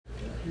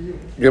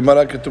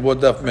Gemara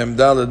Ketuvot Daf Mem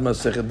Daled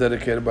Masechet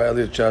dedicated by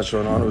Elliot Chasher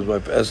on honor of his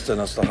wife Esther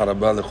and Aslacha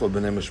Rabba Lechol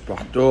Bnei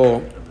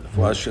Mishpachto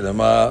Refuah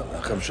Shelema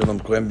Lachem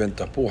Shalom Kohen Ben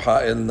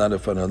Tapuha El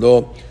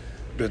Narefanalo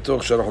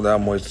Betoch Shalach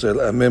Le'am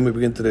Yisrael Amen. We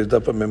begin today's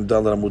Daf Mem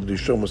Daled Amud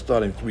Rishon. We're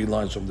starting 3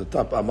 lines from the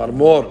top. Amar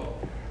Mor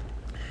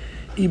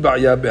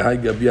Ibaya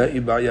Behai Gabia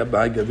Ibaya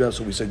Behai Gabia.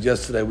 So we said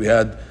yesterday we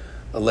had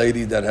a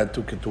lady that had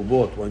 2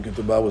 ketubot. One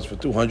ketubah was for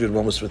 200,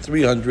 one was for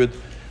 300,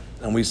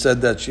 and we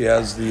said that she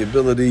has the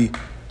ability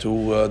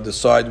to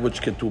decide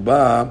which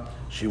ketubah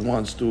she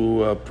wants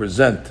to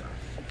present.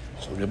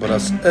 So Gemara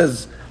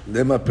says,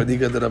 Lema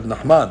Pediga de Rav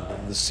Nachman.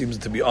 This seems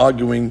to be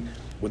arguing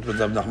with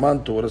Rav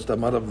Nachman. Towards the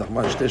Rav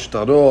Nachman, Shte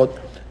Shtarot,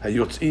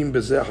 Hayotzim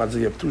Bezeh Hazeh.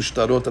 You have 2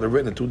 shtarot that are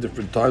written at 2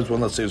 different times. One,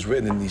 let's say, is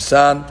written in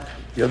Nisan.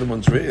 The other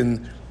one's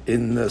written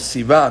in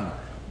Sivan.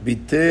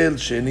 Bitel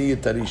Sheni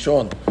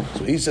Tarishon.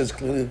 So he says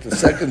clearly that the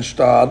second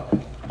shtar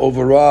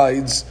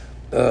overrides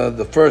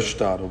the first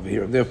shtar over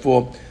here. And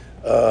therefore,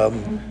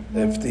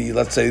 if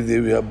let's say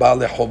the Baal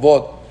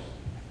Chovot,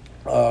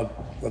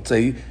 let's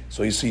say,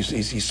 so he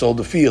sold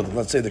the field.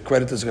 Let's say the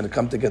creditor is going to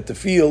come to get the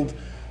field,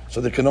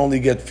 so they can only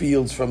get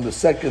fields from the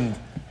second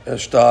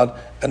shtar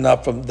and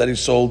not from that he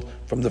sold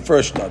from the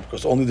first shtar,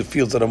 because only the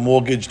fields that are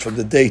mortgaged from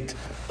the date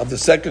of the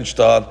second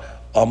shtar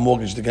are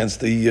mortgaged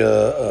against the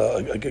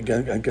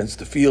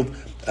field,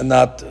 and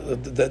not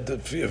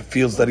the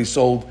fields that he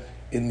sold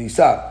in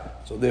Nisan.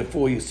 So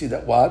therefore, you see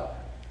that what?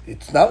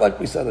 It's not like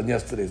we said on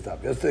yesterday's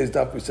daf. Yesterday's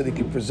daf, we said he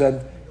can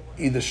present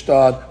either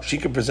shtar, she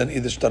can present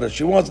either shtar that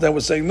she wants. Then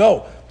we're saying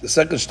no, the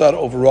second shtar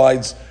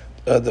overrides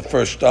the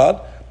first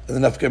shtar, and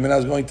the nafka mina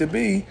is going to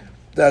be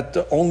that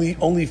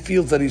only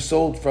fields that he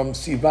sold from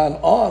Sivan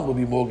on will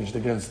be mortgaged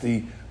against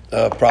the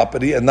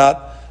property, and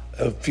not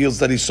fields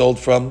that he sold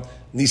from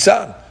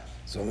Nisan.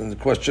 So then the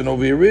question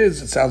over here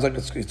is, it sounds like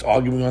it's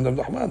arguing on the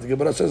Nachman. The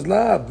Gemara says,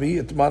 La, mi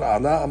itmar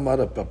ala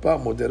amar papa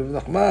moder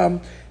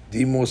Nachman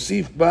di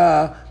mosif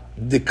ba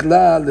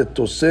dikla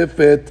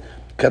letosefet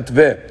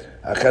katve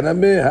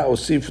achaname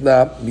haosif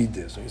la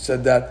mideh. So he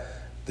said that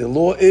the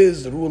rule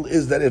is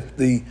that if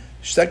the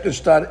second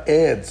shtar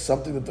adds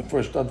something that the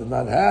first shtar did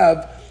not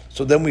have,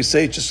 so then we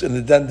say it's just an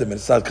addendum.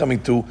 It's not coming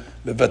to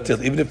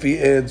mevatil. Even if he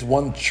adds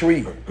 1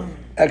 tree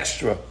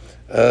extra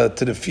to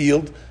the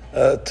field,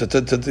 to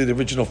the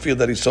original field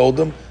that he sold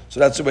them, so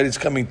that's already it's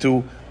coming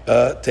to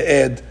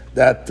add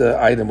that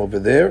item over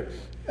there,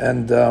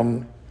 and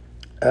then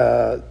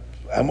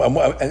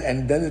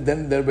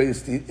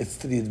it's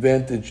to the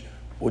advantage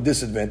or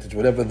disadvantage,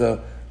 whatever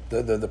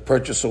the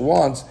purchaser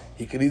wants.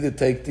 He can either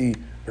take the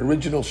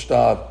original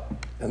shtar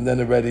and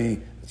then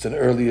already it's an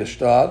earlier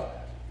shtar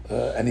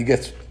and he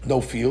gets no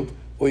field,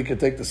 or he can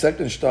take the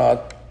second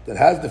shtar that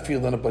has the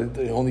field on it, but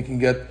he only can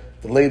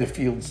get the later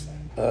fields.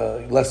 He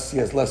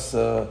has less. He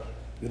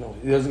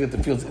doesn't get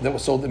the fields that were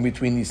sold in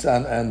between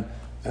Nisan and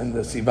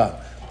the Sivan.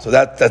 So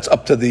that's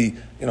up to the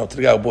to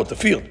the guy who bought the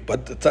field.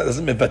 But it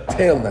doesn't mean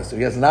vatel necessarily.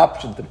 He has an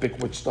option to pick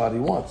which shtar he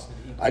wants.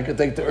 I could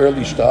take the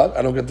early shtar,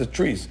 I don't get the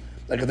trees.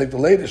 I could take the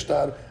later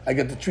shtar, I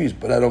get the trees,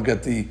 but I don't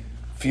get the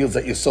fields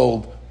that you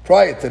sold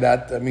prior to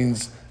that. That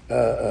means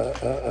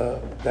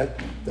that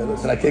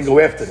I can't go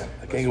after them.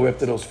 I can't go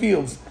after those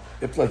fields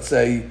if, let's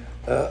say,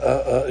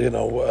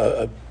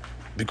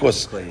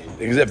 because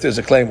if there's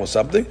a claim or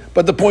something.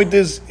 But the point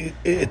is,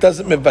 it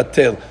doesn't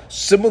mevatel.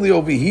 Similarly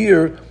over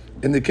here,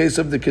 in the case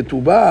of the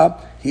ketubah,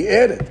 he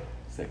added.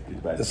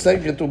 The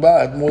second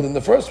ketubah had more than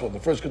the first one. The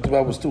first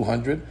ketubah was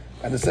 200,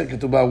 and the second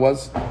ketubah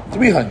was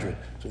 300.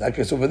 So in that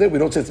case over there, we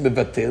don't say it's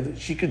mevatel.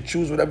 She can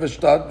choose whatever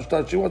shtar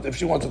she wants. If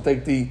she wants to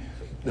take the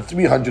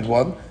 300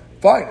 one,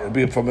 fine. It'll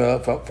be from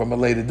a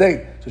later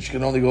date. So she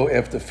can only go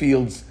after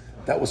fields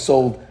that were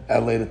sold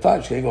at a later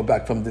time. She can't go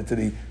back to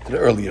the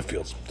earlier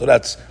fields. So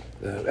that's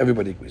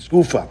everybody agrees.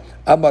 Gufa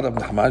Amar Rav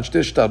Nachman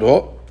Shte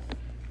Shtarot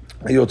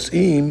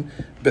Hayotzim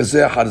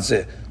Bezeh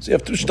Harzeh. So you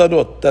have 2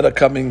 shtarot that are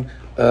coming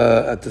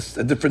at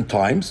different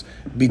times.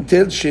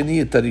 Bitel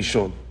Sheni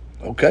Tarishon.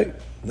 Okay,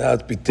 now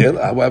it's Bitel.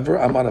 However,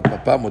 Amar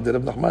Papa Moder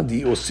Rav Nachman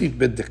Di Osif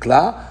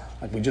Bedekla.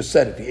 Like we just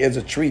said, if he adds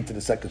a tree to the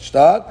second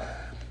shtar,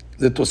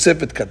 the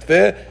Tosefet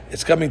Katveh,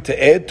 it's coming to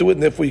add to it,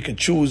 and therefore he can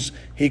choose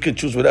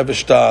whatever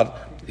shtar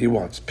he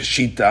wants.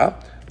 Peshita.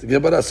 The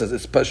Gemara says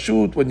it's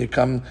pashut when you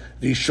come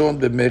rishon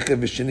b'mecher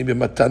v'sheni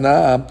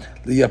b'matana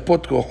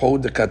liyapot kocho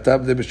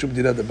dekatav lebeshub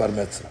dira de bar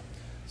mitzvah.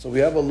 So we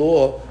have a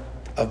law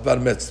of bar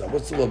mitzvah.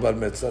 What's the law of bar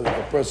mitzvah?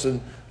 If a person,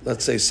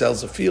 let's say,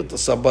 sells a field to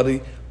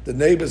somebody, the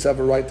neighbors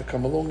have a right to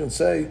come along and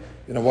say,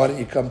 why don't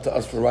you come to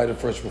us for right of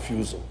first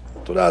refusal?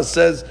 Torah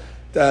says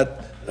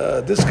that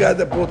this guy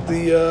that bought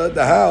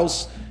the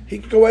house, he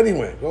could go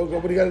anywhere. Go,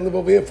 what do you got to live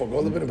over here for? Go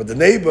live in it. But the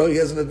neighbor, he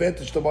has an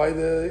advantage to buy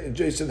the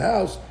adjacent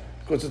house,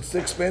 because it's to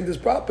expand his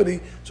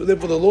property. So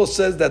therefore the law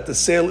says that the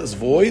sale is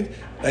void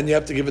and you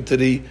have to give it to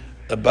the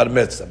bar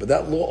mitzvah. But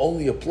that law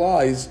only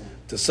applies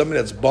to somebody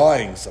that's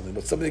buying something.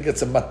 But somebody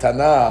gets a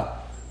matana,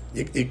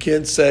 you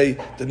can't say,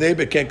 the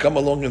neighbor can't come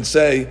along and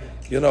say,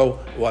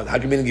 what, how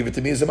come you didn't give it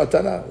to me as a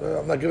matana?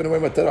 I'm not giving away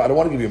matana. I don't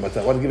want to give you a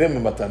matana. I want to give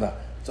him a matana.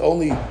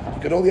 You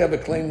can only have a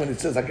claim when it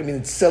says, I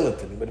can sell it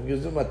to me. But if you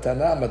use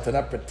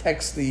matana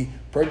protects the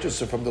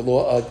purchaser from the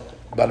law of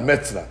bar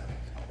mitzvah.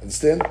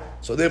 Understand?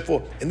 So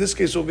therefore, in this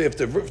case over here,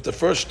 if the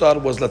first shtar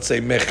was, let's say,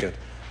 mecher,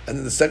 and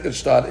then the second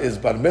shtar is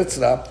bar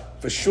mitzvah,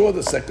 for sure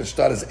the second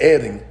shtar is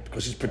adding,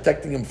 because he's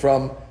protecting him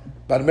from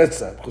bar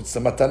mitzvah, because it's a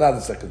matana, the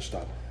second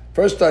shtar.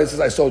 First shtar, he says,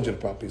 I sold you the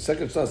property.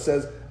 Second shtar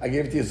says, I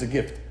gave it to you as a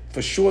gift.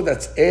 For sure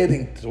that's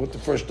adding to what the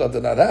first shtar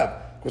did not have.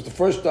 Because the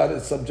first shtar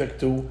is subject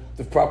to,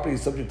 the property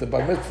is subject to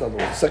bar mitzvah.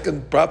 The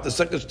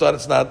second shtar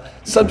is not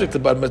subject to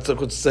bar mitzvah,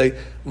 because it's say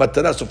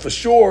matana. So for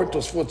sure,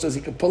 Tosfot says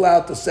he can pull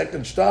out the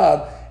second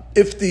shtar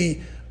if the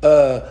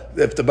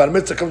bar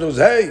mitzvah comes and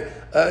says,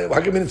 hey, how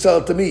come you didn't sell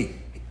it to me?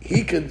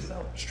 He could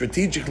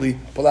strategically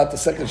pull out the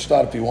second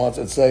shtar if he wants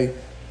and say,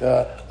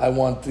 I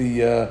want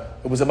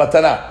it was a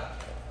matana.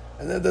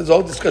 And then there's a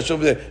whole discussion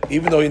over there.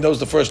 Even though he knows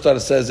the first shtar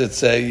says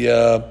it's a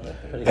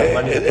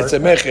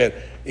mecher.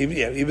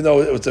 Even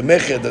though it's a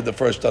mecher, the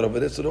first shtar over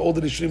there. So all the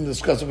Rishonim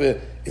discuss over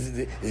here, is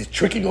it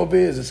tricking over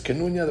here? Is this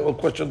kenunya? The whole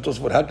question to us,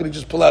 how can he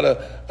just pull out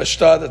a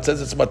shtar that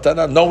says it's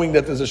matana, knowing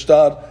that there's a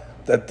shtar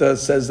that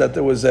says that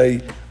there was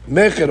a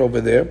mecher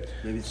over there?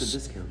 Maybe it's a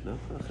discount, no?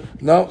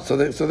 No, so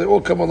they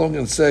all come along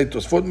and say,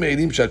 Tosfot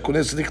me'irim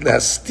she'hakoneh tzarich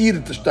lehastir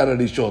et hashtar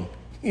harishon.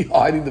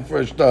 Hiding the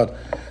first shtar.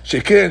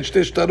 Sheken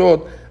shte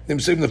shtarot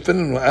נמצאים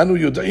לפנינו, אנו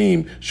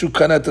יודעים שהוא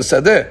קנה את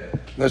השדה.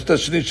 והשתה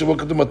השני שבו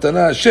כתוב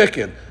מתנה,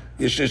 שקר.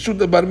 יש רשות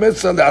לבר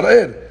מצווה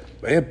לערער.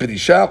 והיה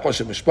פרישה,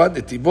 חושן משפט,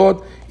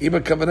 נתיבות, עם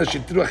הכוונה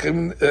שהתירו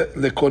אחרים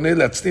לקונה,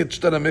 להצניע את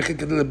שטר המכר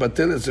כדי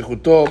לבטל את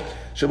זכותו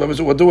של בר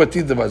מצווה. ודאו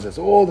עתיד דבר זה.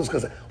 So all this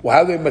kind of, well,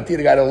 how do they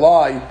material got to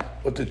lie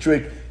with the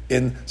trick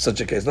in such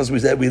a case? That's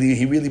what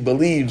he really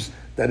believes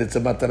that it's a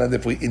matana.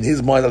 Therefore, in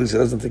his mind, at least he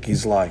doesn't think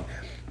he's lying.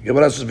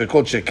 Gemara says,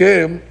 וכל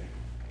שכם,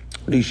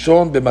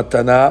 ראשון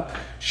במתנה,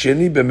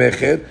 שני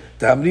במכר,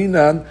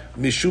 תאמרינן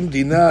משום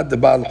דינה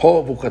דבעל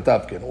חוב הוא כתב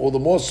כן. All the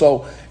more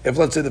so, if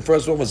let's say the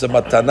first one was a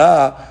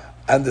matana,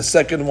 and the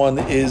second one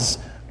is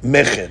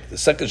mecher. The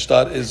second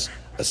shtar is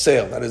a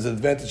sale. That is an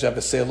advantage to have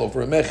a sale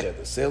over a mecher.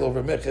 The sale over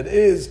a mecher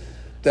is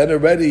then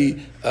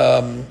already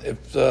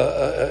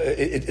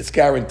it's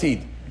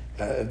guaranteed.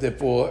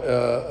 Therefore,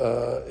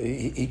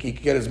 he can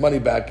get his money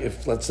back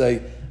if, let's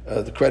say,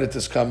 the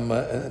creditors come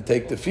and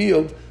take the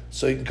field,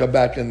 so he can come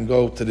back and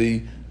go to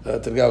the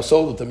guy who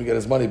sold it to him and get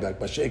his money back.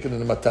 By shaking in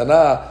the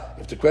matana,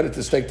 if the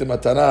creditors take the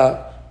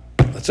matana,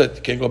 that's it.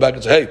 You can't go back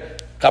and say, hey,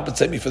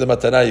 compensate me for the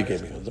matana you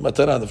gave me. It was the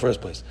matana in the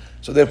first place.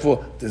 So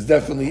therefore, there's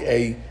definitely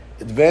a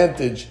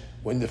advantage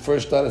when the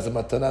first shtar is a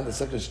matana and the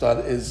second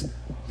shtar is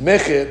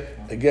mecher.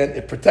 Again,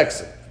 it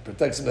protects him. It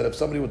protects him that if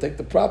somebody will take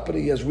the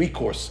property, he has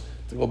recourse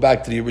to go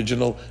back to the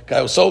original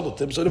guy who sold it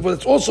to him. So therefore,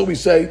 that's also we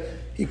say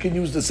he can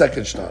use the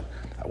second shtar.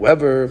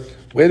 However,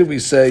 where do we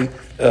say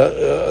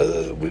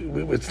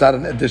it's not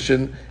an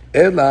addition?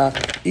 Ela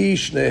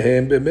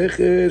ishnehem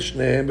b'mecher,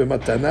 shnehem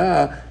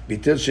b'matana,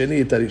 bitel sheni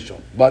et harishon.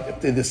 But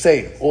if they're the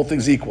same, all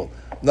things equal,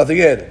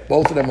 nothing added.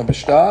 Both of them are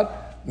b'shtar,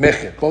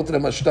 mecher. Both of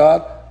them are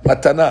shtar,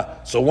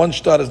 matana. So one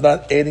shtar is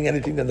not adding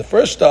anything than the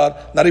first shtar,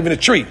 not even a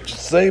tree.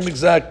 Just same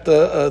exact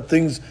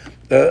things.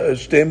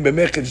 Shnehem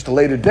b'mecher, just a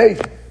later date.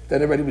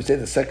 Then already we say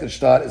the second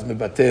shtar is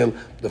mebatel,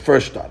 the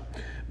first shtar.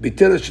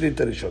 Bitel sheni et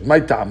harishon. My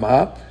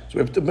ta'ama. So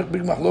we have to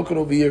big machloket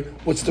over here.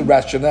 What's the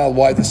rationale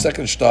why the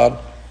second shtar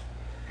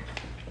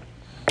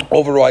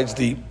overrides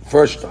the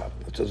first shtar?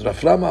 It says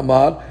Rafram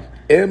Amar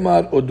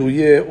Emar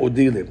Oduye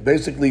Odilim.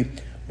 Basically,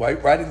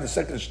 writing the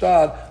second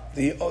shtar,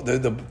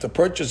 the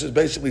purchase is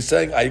basically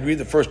saying, I agree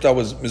the first shtar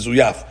was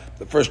mizuyaf.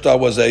 The first shtar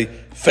was a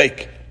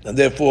fake, and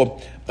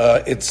therefore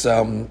it's why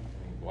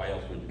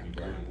else would you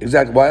be writing?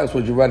 Exactly. Why else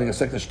would you writing a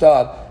second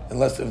shtar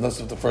unless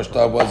if the first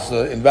shtar was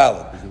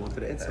invalid? Because he wanted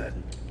to add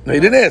something. No, you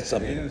didn't add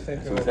something.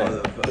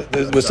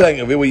 We're saying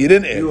you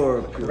didn't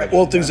add.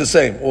 All things the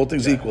same. All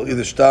things equal.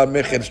 Either shtar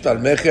mecher,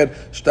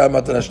 shtar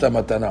matana, shtar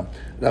matana.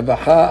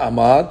 Ravacha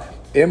amar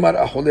emar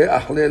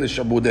achole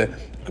l'shabudeh.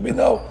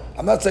 No,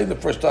 I'm not saying the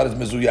first shtar is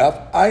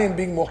mezuyaf. I am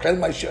being mochel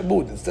my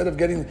shabud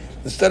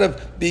instead of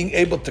being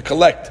able to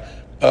collect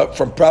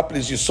from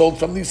properties you sold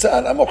from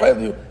Nisan. I'm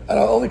mochel you, and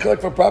I'll only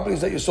collect from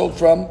properties that you sold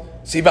from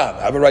Sivan.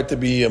 I have a right to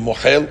be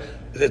mochel.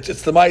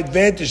 It's to my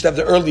advantage to have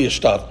the earliest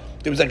shtar.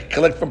 It was like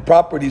collect from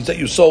properties that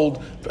you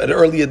sold at an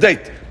earlier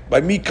date.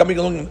 By me coming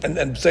along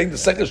and saying the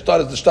second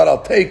shtar is the shtar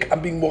I'll take, I'm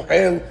being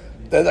mochel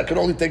that I can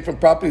only take from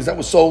properties that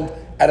were sold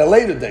at a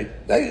later date.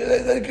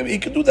 He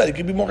can do that. He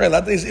can be mochel.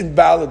 That is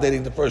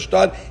invalidating the first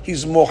shtar.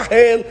 He's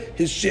mochel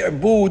his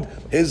she'bud,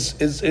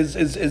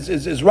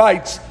 his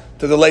rights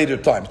to the later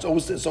time. So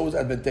it's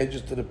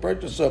advantageous to the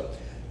purchaser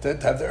to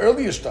have the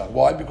earlier shtar.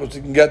 Why? Because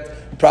he can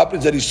get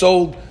properties that he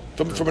sold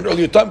from an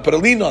earlier time, put a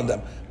lien on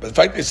them. But the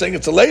fact they're saying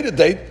it's a later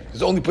date,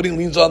 he's only putting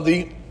liens on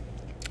the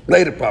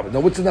Later problem.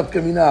 Now, what's enough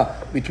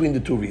kamina between the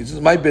two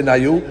reasons? My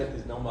benayu.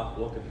 There's no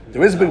mahloket.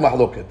 There is a big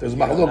mahloket. There's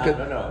mahloket.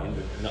 No. In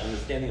the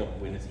understanding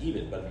of when it's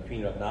even, but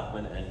between Rav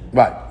Nachman and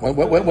right.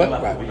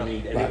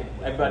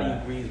 Everybody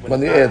agrees when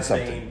they add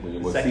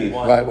something. Second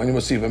one. Right. When you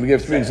mosif. And we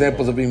gave 3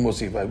 examples of being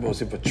mosif. I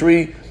mosif a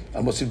tree. I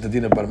mosif the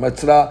din of bar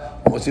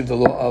mitzvah. I mosif the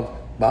law of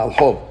baal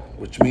chov,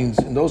 which means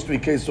in those 3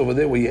 cases over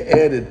there where you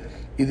added,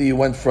 either you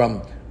went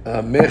from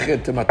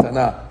mecher to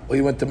matana, or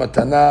you went to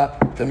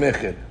matana to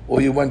mecher,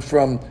 or you went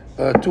from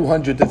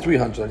 200 to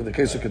 300, like in the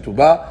case of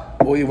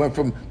ketubah, or you went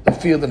from a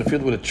field and a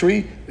field with a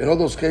tree. In all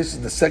those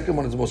cases, the second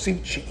one is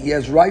mosif. He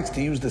has rights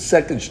to use the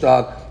second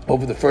shtar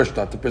over the first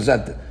shtar to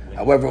present it.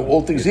 However,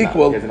 all things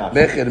equal,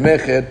 mecher,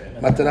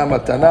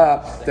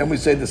 matana, then we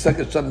say the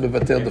second shtar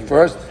mevatel the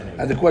first,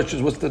 and the question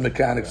is, what's the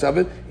mechanics of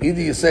it?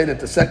 Either you say that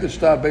the second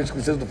shtar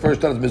basically says the first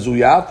shtar is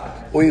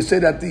mezuyaf, or you say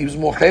that he was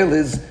mochel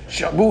his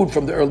shabud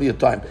from the earlier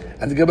time.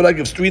 And the Gemara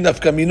gives 3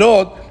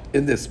 nafkaminot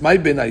in this. My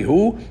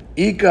benayhu,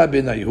 ika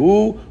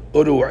benayhu,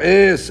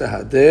 uru'e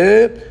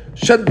sahadeh,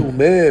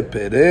 shadume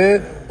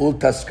pere,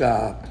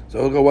 ultaska.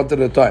 So we'll go one at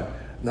a time.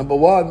 Number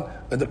 1,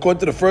 and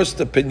according to the first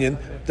opinion,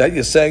 that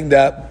you're saying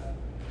that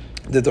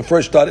the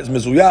first shtar is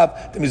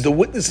mezuyaf, that means the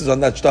witnesses on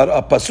that shtar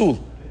are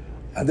pasul.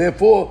 And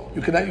therefore,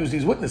 you cannot use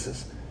these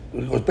witnesses.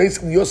 Because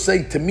basically you're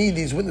saying to me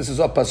these witnesses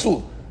are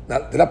pasul. Now,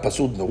 they're not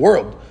pasul in the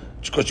world.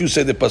 Because you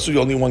say they're pasul,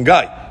 you're only one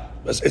guy.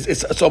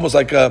 It's almost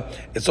like a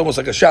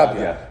shabbat.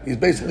 Yeah. He's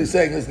basically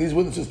saying these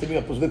witnesses to me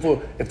are pasul.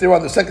 Therefore, if they're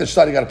on the second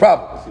shtar, you got a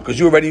problem. Because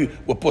you already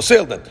were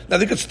posel then. Now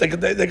they could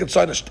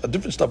sign a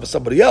different stuff for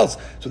somebody else.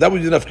 So that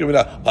would be enough.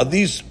 Are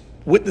these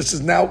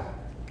witnesses now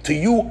to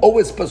you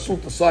always pasul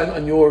to sign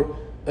on your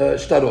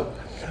shtarot?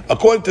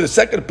 According to the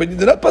second opinion,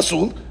 they're not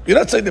pasul. You're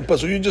not saying they're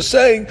pasul. You're just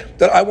saying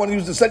that I want to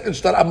use the second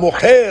shtar. I'm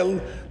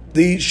mochel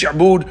the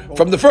shabud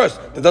from the first.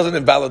 That doesn't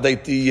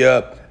invalidate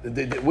the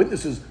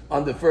witnesses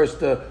on the first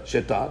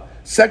shetar.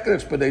 Second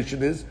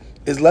explanation is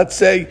let's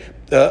say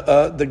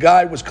the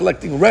guy was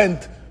collecting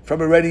rent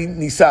from already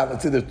Nisan.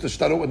 Let's say the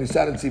shtarot was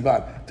Nisan and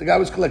Sivan. The guy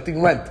was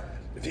collecting rent.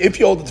 If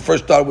you hold that the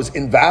first shtar was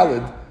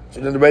invalid, so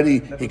then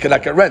already he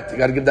cannot get rent. You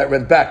got to give that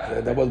rent back.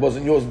 That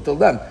wasn't yours until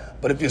then.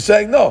 But if you're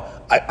saying no,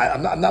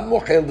 I'm not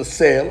mochel the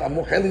sale. I'm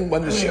mocheling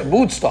when the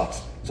shabud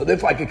starts. So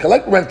therefore, I can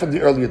collect rent from the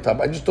earlier time.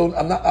 I just don't.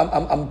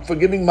 I'm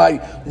forgiving my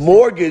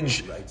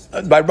mortgage,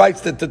 my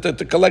rights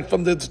to collect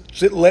from the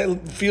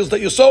fields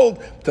that you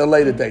sold to a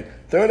later date.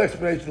 Third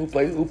explanation: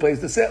 who pays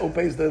the sale? Who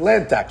pays the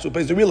land tax? Who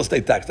pays the real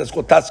estate tax? That's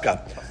called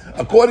taska.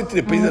 According to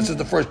the opinion that says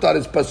the first shtar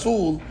is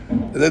pasul,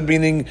 that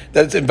meaning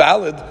that it's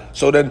invalid.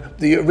 So then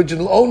the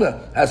original owner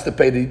has to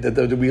pay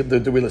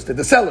the real estate.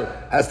 The seller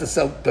has to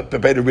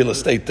pay the real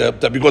estate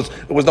because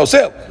there was no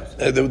sale.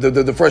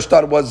 The first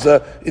shtar was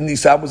in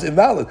Nisan was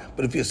invalid.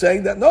 But if you're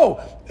saying that no,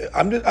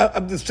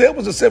 the sale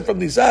was a sale from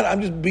Nisan, I'm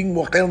just being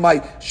mochel my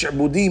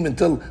shabudim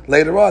until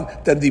later on.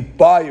 Then the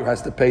buyer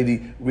has to pay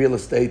the real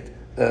estate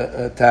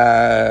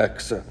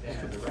tax.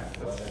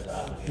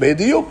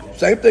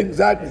 Same thing,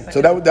 exactly.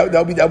 So that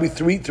would be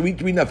three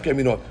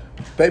nafkaminot.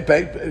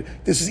 Pay.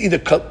 This is either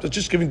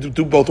just giving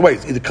to both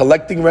ways, either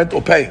collecting rent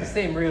or paying. It's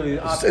the same, really.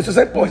 It's the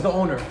same point. Who's the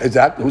owner?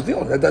 Exactly. Who's the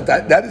owner?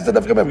 That is the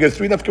nafkaminot. We have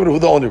 3 nafkaminot. Who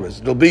the owner is?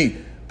 It'll be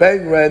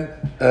paying rent,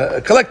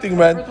 collecting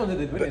rent,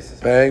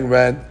 paying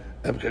rent,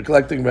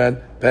 collecting rent,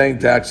 paying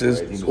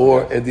taxes,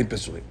 or edim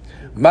pesulim.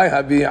 My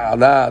havi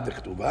ala the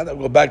ketubah. I'll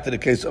go back to the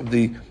case of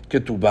the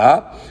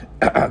ketubah.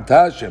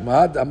 Ta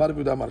shemad amar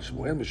Yehuda amar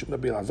Shmuel mishum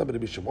Rabbi Elazar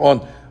Rabbi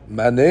Shimon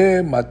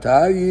maneh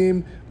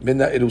matayim min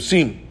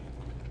ha'erusim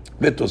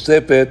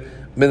v'tosefet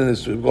min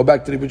ha'nesuim. Go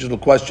back to the original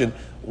question.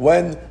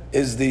 When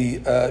is the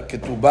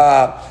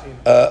ketubah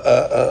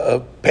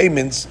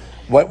payments?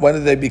 When do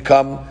they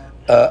become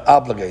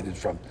obligated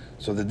from?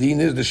 So the deen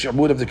is the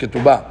shabud of the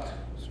ketubah,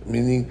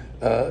 meaning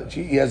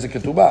he has a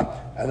ketubah,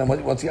 and then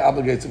once he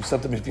obligates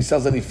himself, if he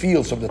sells any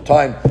fields from the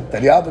time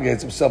that he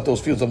obligates himself,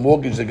 those fields are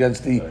mortgaged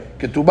against the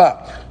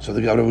ketubah. So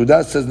the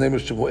Yehuda says the name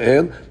of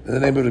Shmuel and the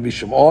name of Rabbi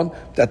Shimon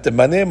that the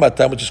maneh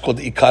matam, which is called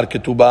the ikar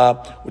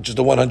ketubah, which is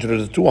the 100 or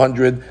the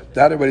 200,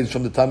 that already is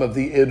from the time of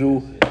the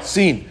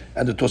erusin,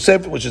 and the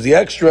tosef, which is the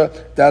extra,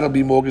 that'll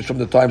be mortgaged from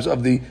the times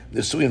of the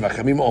suin.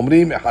 V'chamim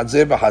omrim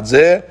echadzeh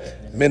v'chadzeh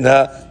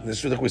minha.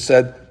 This is like we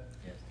said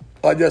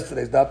on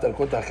yesterday's daf, that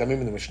according to Hachamim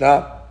in the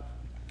Mishnah,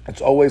 it's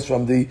always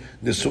from the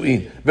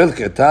Nesu'in.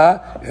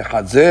 Vilketa,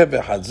 echadzeh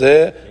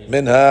v'echadzeh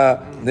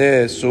minha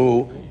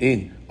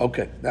nesu'in.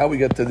 Okay, now we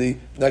get to the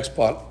next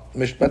part,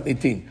 Mishpat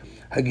Nitin.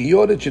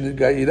 Hagiyoret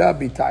shenitgaira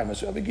b'ta'ima.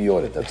 So we have a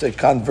giyoret, that's a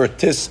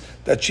convertis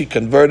that she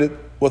converted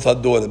with her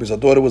daughter, because her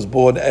daughter was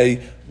born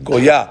a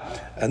goya,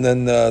 and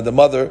then the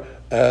mother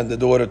and the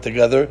daughter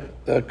together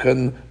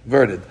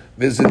converted.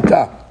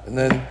 Vizita, and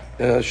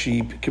then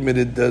she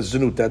committed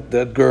zunut,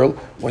 that girl,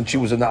 when she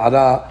was an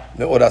na'ara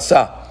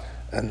me'orasa.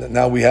 And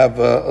now we have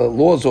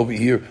laws over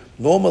here.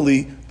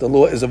 Normally, the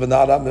law is of an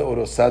na'ara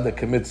me'orasa that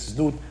commits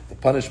zunut. The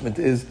punishment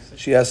is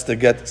she has to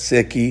get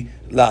seki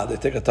la. They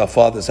take her to her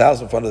father's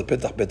house in front of the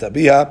Petach Bet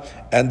Abiha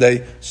and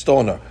they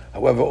stone her.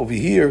 However, over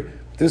here,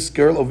 this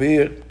girl over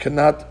here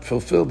cannot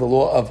fulfill the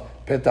law of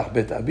petach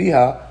bet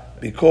abiha,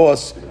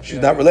 because she's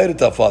not related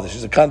to her father.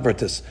 She's a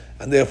convertess.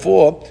 And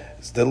therefore,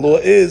 the law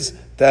is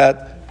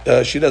that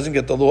she doesn't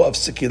get the law of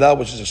Sikila,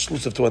 which is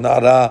exclusive to a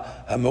Na'ara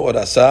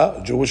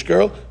HaMe'orasa, a Jewish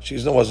girl. She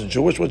wasn't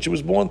Jewish when she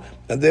was born.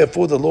 And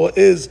therefore, the law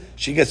is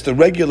she gets the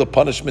regular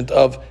punishment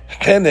of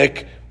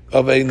Chenek,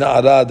 of a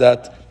Na'ara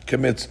that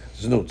commits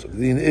Znut. So the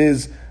deen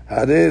is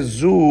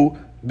Harezu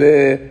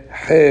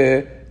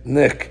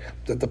Bechenek,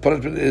 that the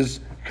punishment is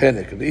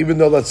Chenek. And even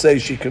though, let's say,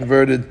 she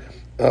converted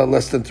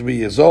less than 3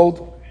 years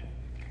old,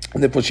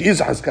 and therefore she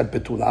is a Haskat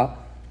Betula,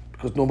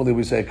 because normally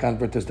we say a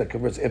convertess that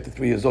converts after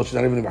 3 years old, she's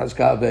not even a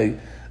Haskat of a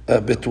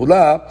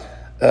Betula.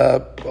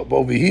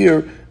 Over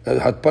here,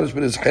 her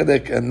punishment is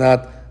Chenek and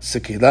not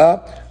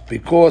Sikila,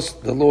 because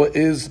the law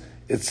is,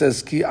 it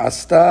says, Ki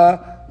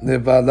Asta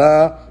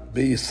Nevala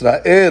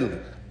Be-Yisrael.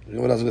 The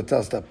Gemara is going to tell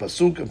us that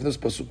pasuk, and from this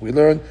pasuk we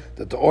learn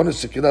that the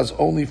honest Sikila is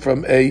only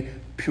from a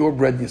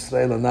purebred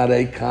Yisrael and not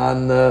a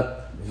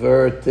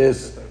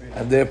convertess.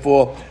 And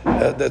therefore,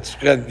 that's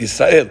again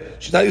Yisrael.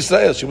 She's not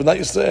Yisrael. She was not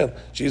Yisrael.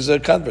 She's a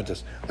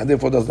convertess, and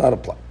therefore does not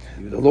apply.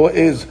 The law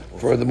is,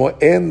 furthermore,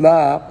 en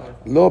la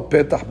lo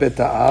petach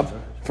beta'av.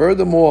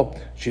 Furthermore,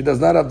 she does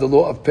not have the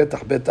law of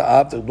petach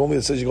beta'av. Normally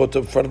it says you go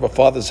to the front of her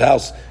father's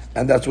house,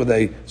 and that's where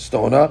they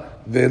stone her.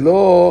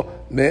 Velo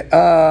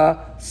me'a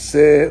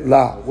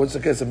sela. What's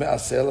the case of me'a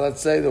sela?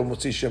 Let's say the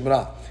mutzi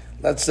shemra.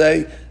 Let's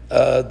say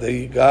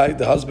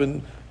the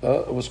husband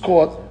was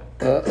caught.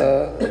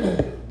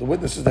 The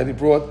witnesses that he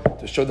brought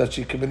to show that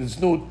she committed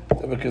znut,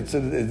 that were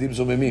considered edim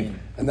zomimim.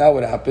 And now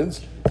what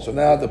happens? So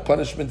now the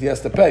punishment he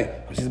has to pay,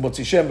 because he's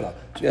motzi shemra.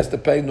 So he has to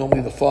pay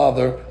normally the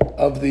father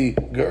of the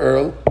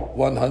girl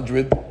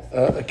 100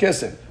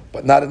 kesef.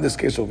 But not in this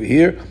case over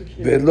here.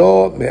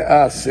 Velo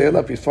me'a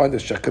sela, if you find a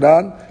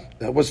shakran.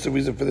 Now what's the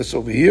reason for this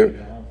over here?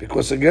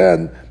 Because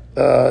again,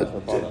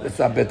 it's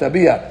not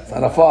betabiyah, it's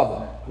not a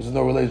father. There's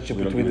no relationship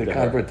between the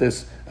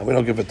convertess, and we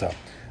don't give it time.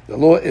 The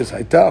law is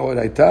hayta or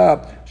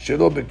hayta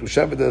shelo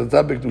b'kedusha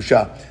v'dadata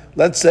b'kedusha.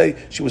 Let's say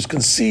she was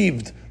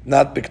conceived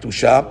not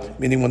b'kedusha,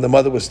 meaning when the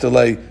mother was still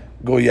a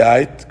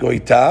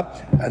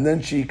goyita, and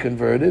then she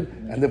converted,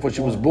 and therefore she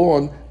was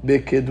born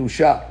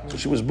b'kedusha. So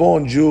she was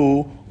born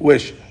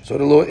Jewish. So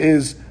the law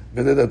is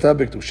v'dadata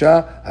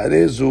b'kedusha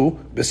harezu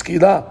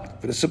b'skila.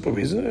 For the simple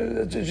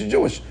reason she's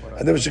Jewish,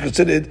 and then she's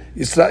considered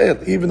Israel,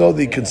 even though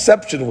the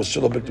conception was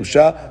shelo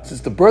b'kedusha.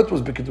 Since the birth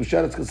was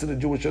b'kedusha, it's considered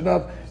Jewish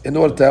enough in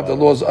order to have the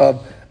laws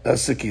of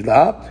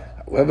Sikila.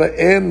 However,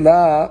 en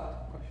la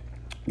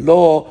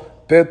lo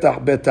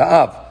petach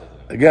beta'av.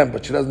 Again,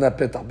 but she doesn't have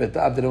petach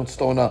beta'av. They don't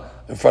stone her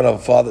in front of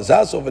her father's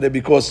house over there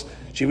because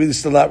she really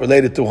still not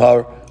related to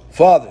her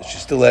father.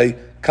 She's still a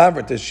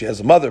convertess. She has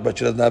a mother, but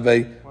she doesn't have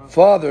a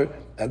father,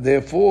 and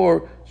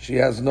therefore she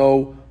has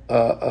no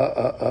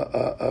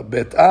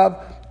beta'av.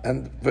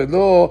 And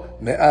velo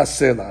me'as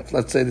sela.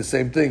 Let's say the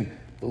same thing.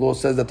 The law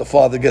says that the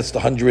father gets the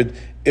 100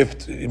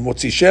 if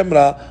motzi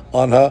shemra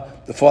on her.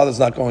 The father's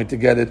not going to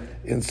get it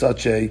in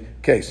such a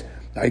case.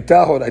 So what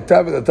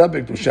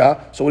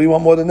do you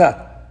want more than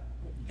that?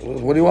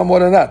 What do you want more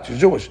than that? She's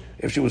Jewish.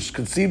 If she was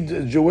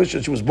conceived Jewish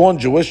and she was born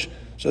Jewish,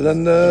 so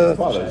then so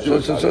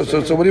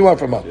what do you want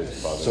from her?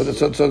 So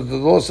the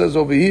law says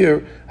over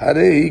here,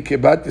 Harehi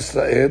kebat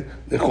Yisrael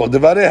lechol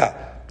devareha,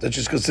 that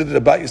she's considered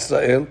a bat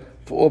Yisrael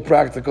for all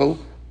practical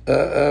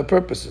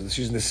purposes.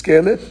 She's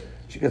niskelet.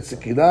 She gets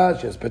Sikila,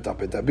 she has Petah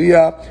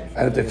Petabiyah,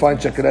 and if they find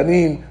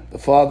Chakranin, the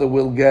father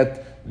will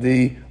get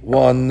the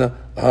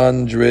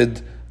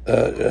 100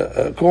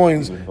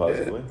 coins,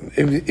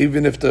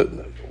 even if the...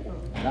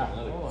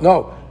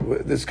 No,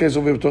 in this case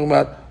we were talking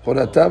about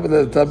that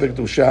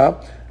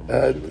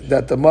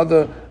the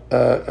mother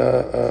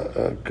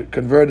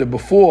converted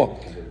before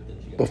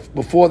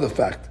the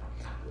fact,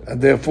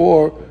 and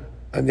therefore,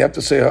 and you have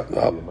to say...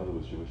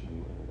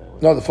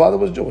 No, the father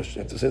was Jewish.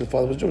 You have to say the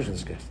father was Jewish in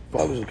this case.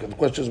 The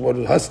question is what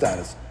was her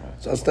status.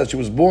 So her status, she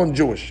was born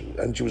Jewish,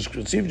 and she was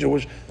conceived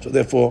Jewish, so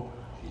therefore,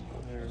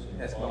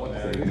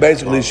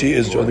 basically she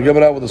is Jewish. The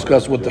Gemara will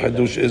discuss what the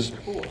Hadush is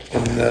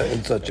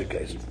in such a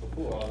case.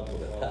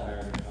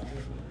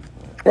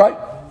 Right?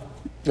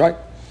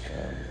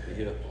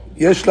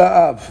 Yesh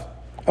la'av.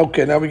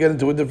 Okay, now we get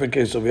into a different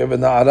case. So we have a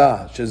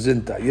na'ara,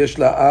 shezinta. Yesh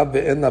la'av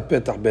ve'enna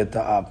petach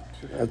beta'av.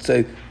 Let's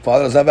say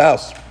father doesn't have a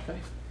house.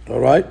 All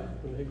right?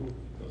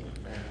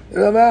 They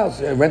have a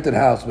house, a rented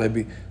house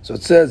maybe. So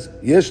it says,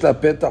 Yesh la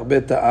petach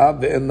beta'av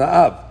ve'en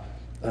na'av.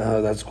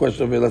 That's a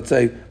question of, let's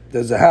say,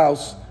 there's a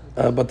house,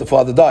 but the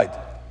father died.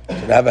 So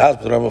they have a house,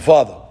 but they don't have a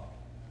father.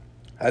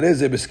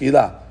 Hareze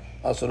b'skila.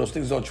 So those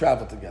things don't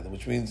travel together,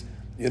 which means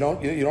you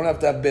don't have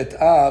to have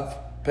petach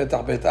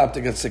beta'av to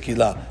get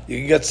sekila. You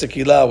can get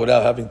sekila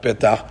without having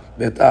petach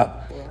beta'av.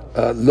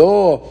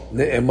 Lo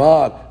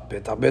ne'emar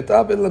petach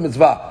beta'av illa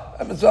mitzvah.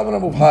 Mitzvah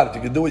mubhar. If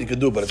you can do it, you can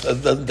do, but it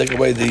doesn't take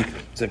away the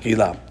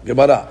Zekila.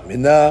 Gemara,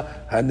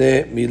 Mina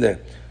Hane Mile.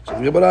 So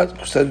the Gemara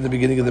said in the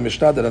beginning of the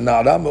Mishnah that a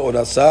Na'ara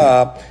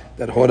me'orasa,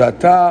 that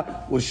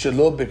Horata was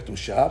Shelo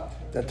B'Kedusha,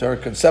 that her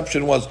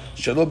conception was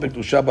Shelo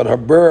B'Kedusha, but her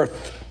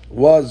birth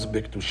was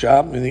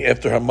B'Kedusha, meaning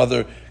after her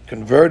mother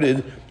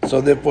converted,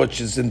 so therefore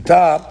she's in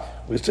ta.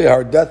 We say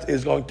her death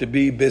is going to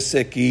be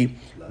beseki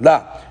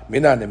la.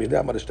 Meaning the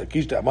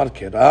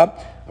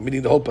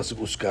whole pasuk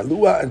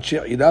uskalua and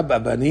she'ira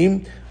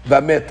b'avanim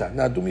v'meta.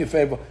 Now do me a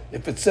favor.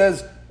 If it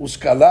says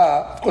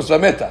uskala, of course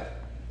v'meta.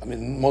 I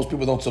mean, most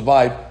people don't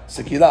survive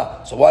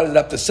sekila. So why does it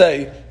have to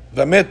say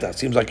v'meta?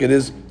 Seems like it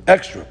is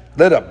extra.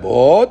 Let up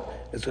board.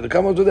 It's going to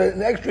come up with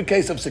an extra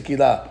case of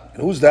sekila.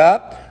 And who's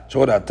that?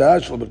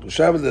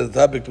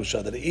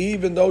 That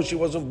even though she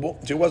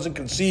wasn't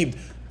conceived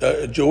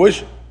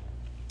Jewish,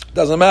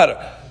 doesn't matter.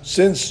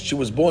 Since she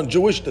was born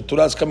Jewish, the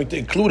Torah is coming to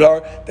include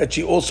her that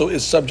she also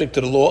is subject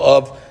to the law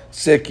of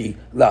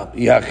sekila.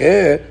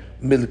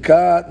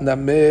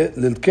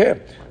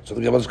 So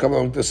the Gemara is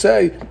coming to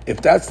say, if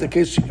that's the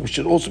case, we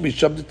should also be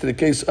subject to the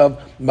case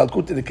of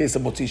malkut in the case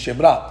of motzi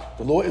shemra.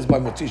 The law is by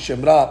motzi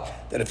shemra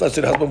that if let's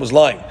say the husband was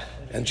lying,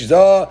 and she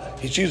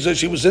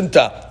was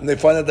inta, and they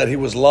find out that he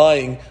was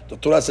lying, the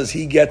Torah says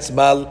he gets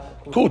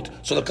malkut.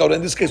 So the Torah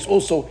in this case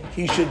also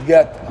he should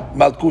get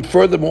malkut.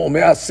 Furthermore, I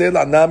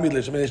mean,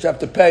 they should have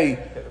to pay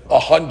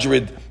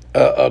 100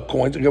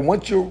 coins. Again,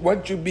 once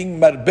you're being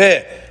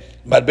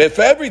marbeh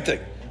for everything.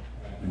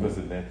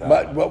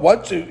 But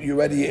once you're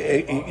already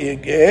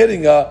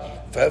adding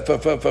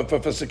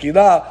for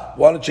sekila,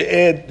 why don't you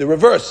add the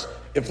reverse?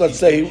 If let's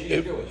say,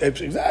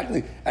 if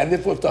exactly, and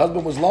if the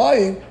husband was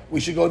lying,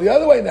 we should go the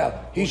other way now.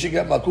 He should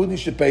get malkut. He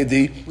should pay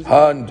the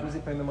hand. Who's he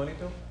paying the money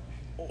to?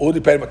 Or he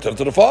paid to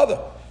the father.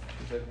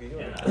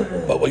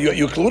 But you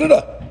included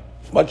her.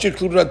 Once you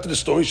included her to the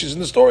story, she's in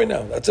the story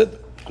now. That's it.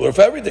 Include her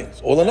for everything.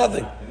 It's all or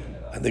nothing.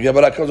 And the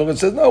Gemara comes along and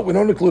says, no, we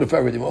don't include her for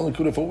everything. We only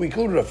include her for what we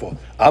included her for.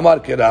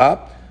 Amar kera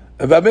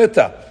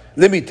v'meta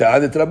limita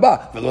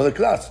adetraba v'lo the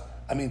class.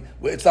 I mean,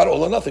 it's not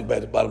all or nothing.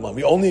 Bottom line,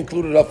 we only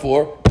included her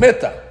for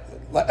meta.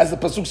 As the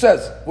pasuk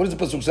says, what does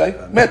the pasuk say?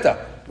 Meta,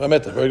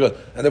 very good.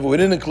 And therefore we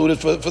didn't include it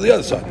for the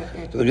other side.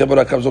 So the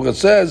Gemara comes along and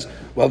says,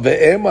 "Well,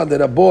 ve'ema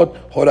derabot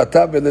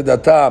horata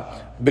ve'ledata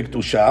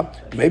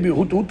b'kedusha." Maybe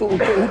who told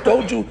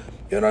you?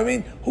 You know what I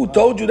mean? Who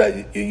told you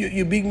that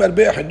you being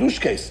marbeh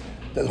hadush case?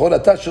 That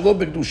horata shelo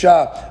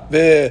b'kedusha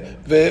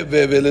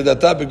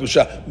ve'ledata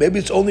b'kedusha. Maybe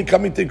it's only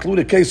coming to include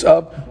a case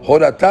of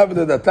horata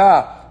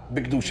ve'ledata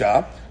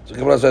b'kedusha. So the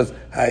Gemara says,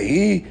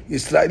 "Ha'i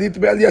Yisraelit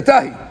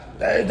be'aliyatahi."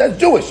 That's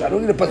Jewish. I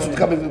don't need a person to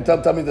come and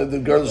tell me that the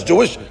girl is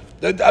Jewish.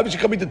 They're obviously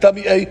coming to tell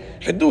me a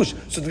chidush.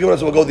 So the Gemara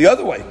says, we'll go the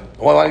other way.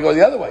 Why want to go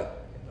the other way?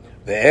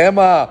 The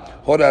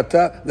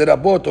horata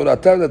lerabot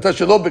horata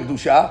shelo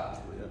b'kedusha.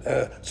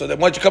 So then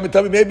why don't you come and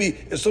tell me maybe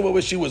it's somewhere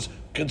where she was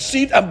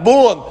conceived and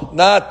born,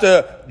 not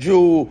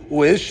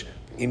Jewish.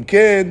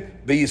 Imken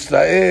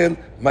beYisrael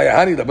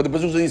mayahani. But the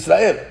person is in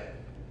Israel.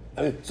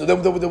 I mean, so then,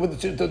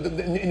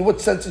 in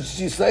what sense is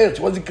she Israel?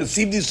 She wasn't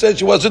conceived in Israel.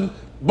 She wasn't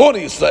born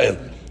in Israel.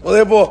 Well,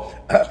 therefore,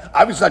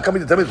 obviously not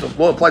coming to tell me that the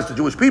law applies to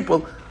Jewish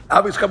people.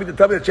 Obviously coming to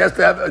tell me that she has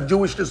to have a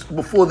Jewishness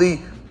before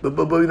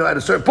at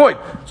a certain point.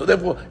 So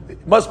therefore,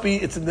 it must be,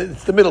 it's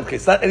the middle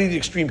case, not any of the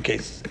extreme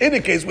cases. In a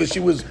case where she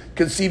was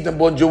conceived and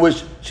born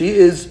Jewish, she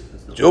is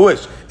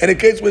Jewish. In a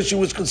case where she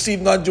was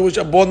conceived non-Jewish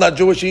and born not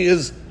Jewish, she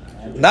is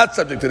not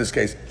subject to this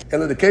case.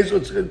 And in the case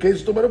where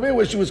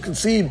she was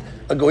conceived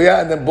a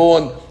Goya and then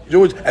born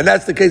Jewish, and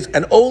that's the case,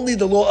 and only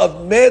the law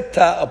of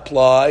Meta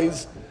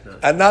applies,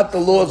 and not the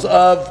laws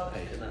of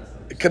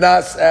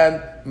Kanas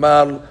and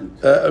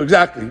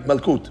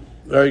Malkut.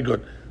 Very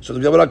good. So the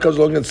Gemara comes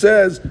along and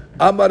says,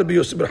 Amar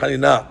b'Yosef bar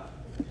Hanina,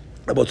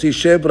 Motzi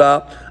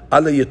Shevra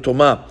ala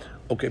Yetoma.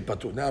 Okay,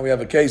 Patu. Now we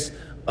have a case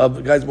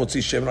of guys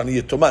Motzi Shevra on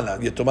Yetoma. Now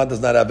Yetoma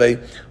does not have a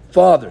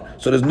father,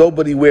 so there's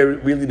nobody where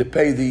really to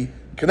pay the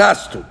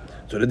Kanas to.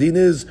 So the deen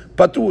is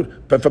Patur,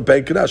 for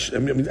paying Kanas. I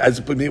mean,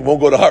 it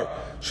won't go to her.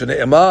 Shnei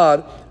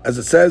Emar, as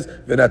it says,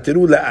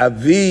 V'natiru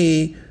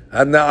la'avi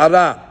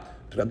ha'na'ara.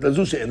 She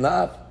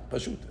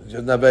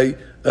doesn't have a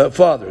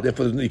father.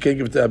 Therefore, you can't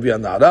give it to Avi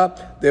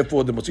Anara.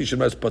 Therefore, the Motzi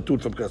Shema is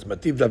patur from Kras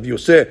Mativ. Rabbi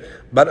Yosef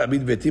bar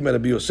Abid Vetim and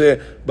Rabbi Yosef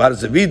bar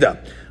Zevida.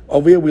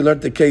 Over here, we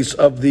learned the case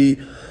of the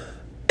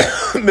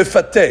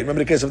Mefateh.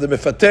 Remember the case of the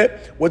Mefateh?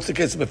 What's the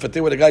case of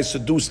Mefateh? Where the guy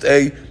seduced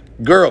a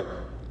girl.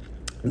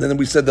 And then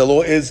we said the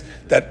law is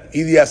that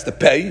either he has to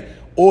pay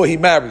or he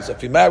marries her.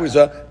 If he marries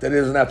her, then he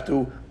doesn't have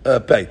to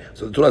pay.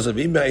 So the Torah says,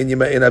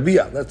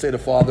 let's say the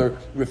father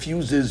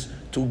refuses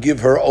to give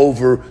her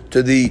over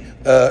to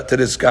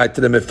this guy,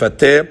 to the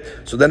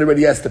mefateh. So then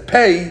already has to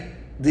pay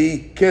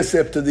the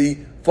kesef to the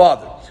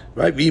father,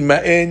 right?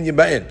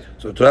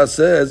 So the Torah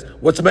says,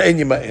 what's ma'en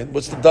yima'en?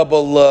 What's the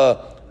double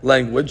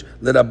language?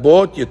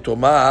 Lerabot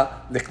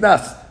yetoma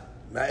neknas.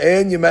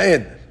 Ma'en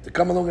yima'en. To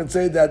come along and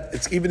say that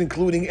it's even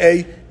including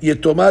a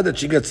yetoma that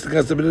she gets to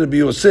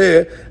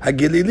biyoseh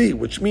hagilili,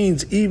 which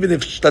means even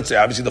if, let's say,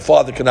 obviously the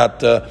father cannot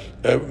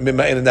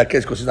mima'en in that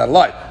case because she's not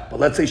alive,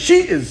 but let's say she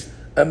is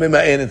a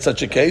mima'en in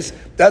such a case,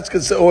 that's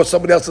considered, or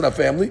somebody else in our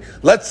family.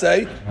 Let's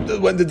say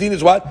when the deen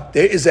is what?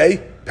 There is a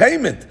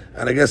payment,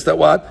 and I guess that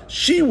what?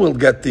 She will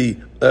get the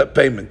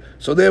payment.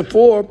 So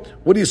therefore,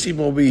 what do you see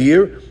over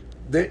here?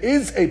 There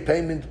is a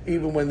payment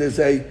even when there's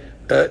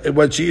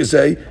when she is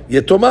a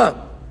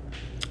yetoma.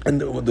 and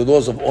the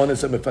laws of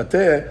ones and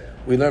mefateh,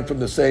 we learn from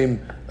the same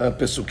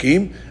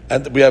pesukim,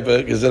 and we have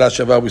a gezerah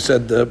shava. We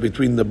said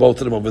between the both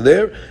of them over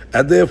there,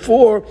 and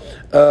therefore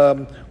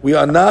we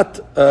are not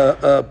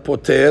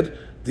poter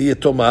the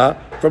yetoma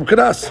from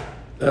knas,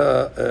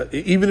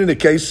 even in a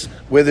case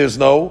where there's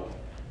no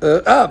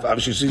av.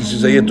 Obviously,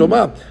 she's a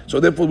yetoma, so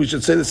therefore we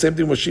should say the same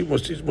thing.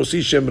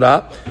 Mosi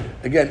shemra.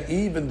 Again,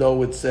 even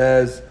though it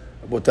says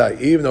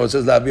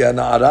la'avia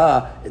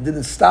na'ara, it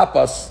didn't stop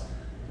us.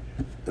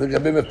 The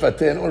Gabim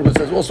Fatin it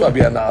says also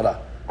Abiyah Na'ara.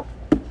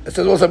 It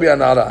says also Abiyah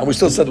Na'ara. And we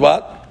still said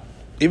what?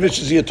 Even if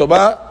she's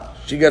Yetoma,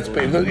 she gets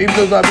paid. Even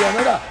though it's not Abiyah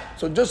Na'ara.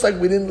 So just like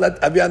we didn't let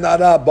Abiyah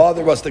Na'ara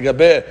bother us, the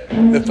Gabeh,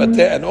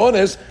 Mefateh, and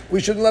Ones, we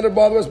shouldn't let her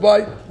bother us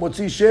by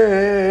Motzi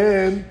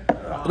Shem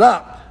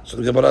Ra. So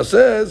the Gemara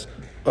says,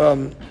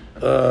 Hu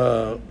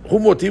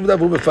motiv la,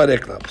 hu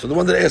mefarek la. So the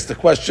one that asked the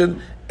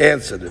question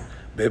answered it.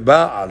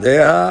 Beba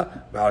aleha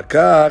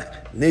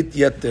ba'akach nit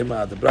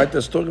yetema. The Braita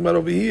is talking about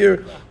over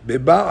here.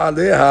 Beba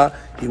aleha.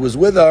 He was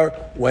with her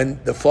when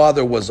the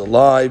father was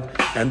alive,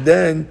 and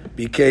then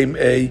became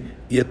a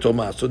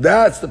yetoma. So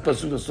that's the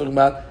pasuk that's talking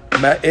about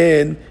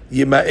ma'en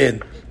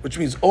yima'en, which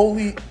means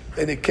only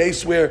in a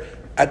case where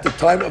at the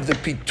time of the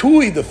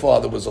pitui the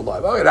father was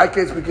alive. Oh, in that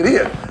case we could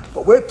hear.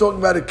 But we're talking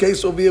about a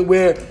case over here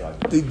where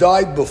they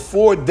died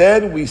before.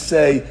 Then we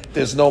say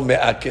there's no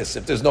me'akis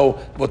if there's no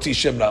moti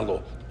shem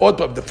nalo.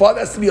 The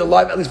father has to be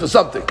alive at least for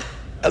something,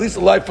 at least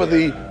alive for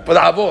the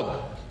avon.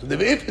 So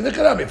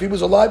if he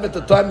was alive at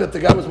the time that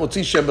the guy was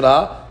motzi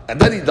shemra and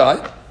then he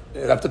died,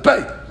 you'd have to pay.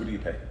 Who do you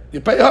pay?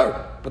 You pay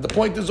her. But the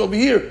point is over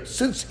here,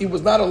 since he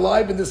was not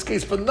alive in this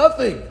case for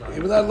nothing, he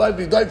was not alive,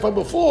 he died from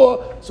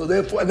before. So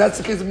therefore, and that's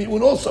the case of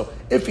Mi'un also.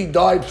 If he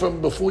died from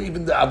before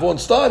even the avon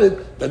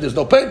started, then there's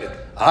no payment.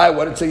 Why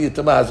did say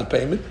Yitama has a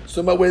payment?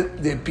 So where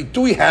the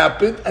pitui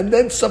happened, and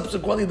then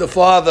subsequently the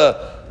father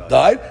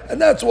died, and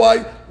that's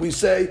why we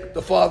say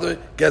the father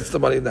gets the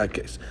money in that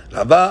case.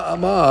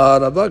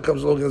 Rava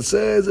comes along and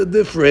says a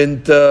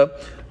different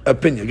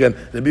opinion. Again,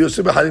 Rabbi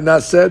Yosef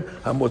Harina said,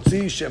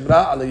 "Hamotzi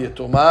shemra ala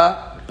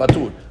yetoma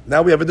patur."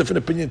 Now we have a different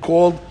opinion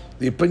called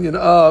the opinion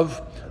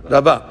of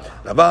Rava.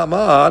 Rava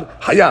Amar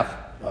Hayav.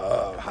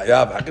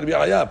 Hayav. How can it be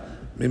Hayav?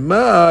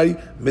 Mimai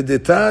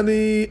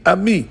medetani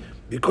ami.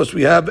 Because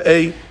we have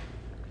a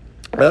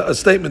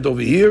statement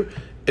over here.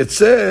 It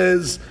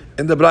says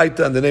in the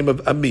Braita in the name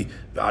of Ami.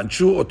 Right?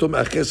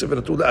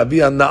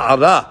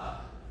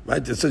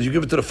 It says you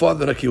give it to the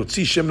father like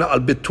Yotzi Shemna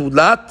al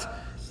betulat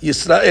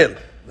Yisrael.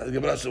 Now the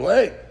Gemara says,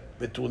 wait,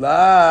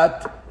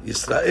 betulat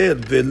Yisrael,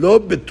 velo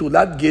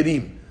betulat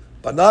gerim,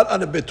 but not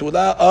on the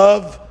betula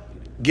of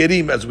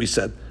gerim, as we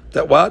said.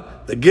 That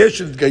what? The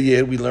gesh is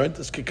gayer, we learned,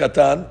 is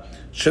kikatan,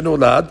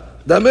 shenolad,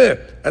 damer.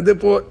 And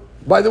therefore,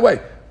 by the way,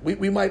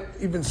 we might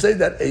even say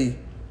that a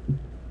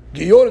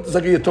geyoret is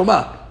like a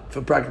yetoma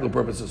for practical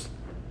purposes,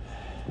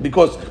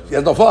 because he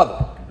has no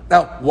father.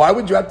 Now, why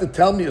would you have to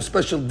tell me a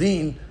special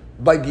deen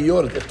by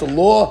Giyoret if the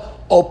law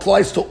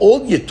applies to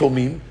all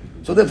Yetomim?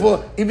 So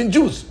therefore, even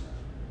Jews,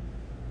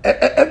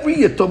 every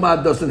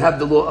Yetomah doesn't have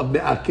the law of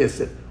Me'at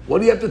Kesef. What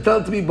do you have to tell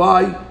it to me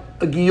by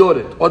a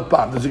Giyoret?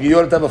 Does a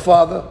Giyoret have a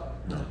father?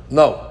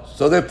 No.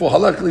 So therefore,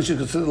 halachically, she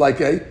considered like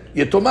a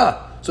Yetomah.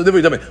 So therefore,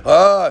 you tell me,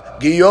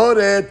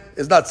 Giyoret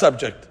is not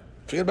subject.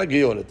 Forget about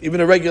Giyoret.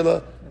 Even a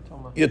regular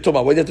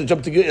Yetoma. Why do you have to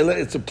jump to Giyoret?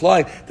 It's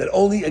implying that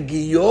only a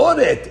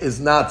Giyoret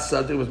is not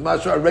subject. It was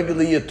Masha, a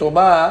regular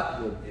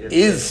Yetoma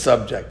is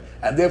subject.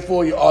 And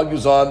therefore he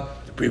argues on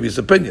the previous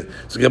opinion.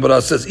 So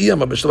Gemara says, if you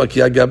want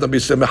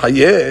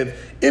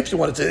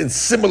to say in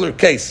similar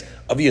case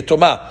of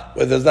Yetoma,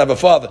 where there's not a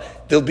father,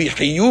 there'll be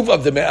Chiyuv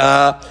of the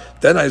Me'ah.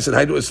 Then I said,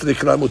 that's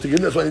why I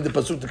need the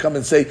Pasuk to come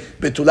and say,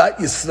 Betulat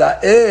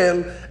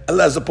Yisrael,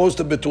 as opposed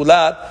to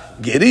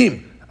Betulat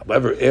Gerim.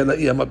 However, has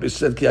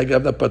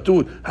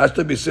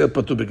to be said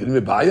patur.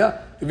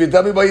 If you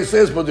tell me why he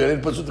says patur, I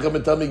need pasuk to come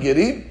and tell me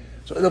gerim.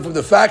 So from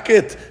the fact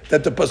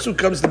that the pasuk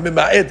comes to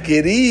mima'et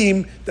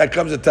gerim, that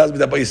comes and tells me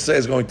that what he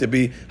says is going to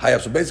be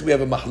hayav. So basically, we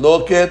have a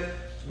mahloket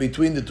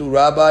between the two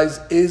rabbis.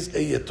 Is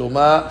a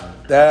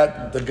yetoma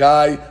that the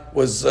guy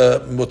was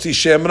motzi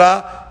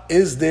shemra?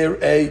 Is there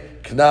a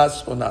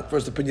knas or not?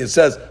 First opinion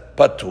says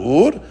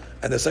patur,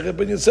 and the second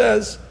opinion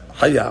says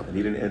hayav. And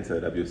he didn't answer.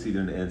 WC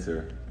didn't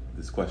answer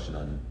this question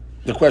on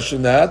the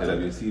question that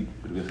WC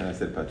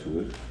said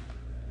patur,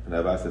 and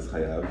Abba says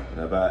chayav, and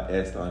Abba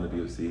asked on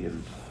WC,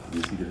 and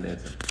WC didn't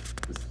answer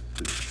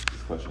this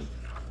question.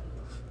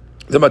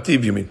 The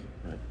mativ, you mean?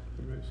 Right.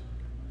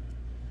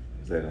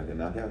 Is there like a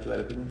knockout to that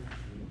opinion?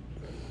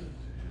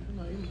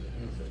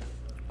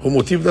 Who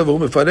motiv la, who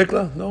mefarek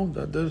la? No,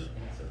 that does.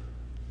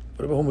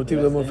 What about who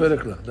motiv la,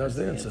 mefarek la? That's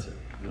the answer.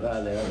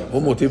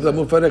 Who motiv la,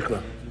 mefarek la?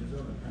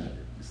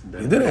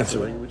 He didn't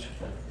answer it.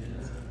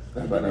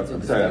 I'm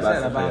sorry,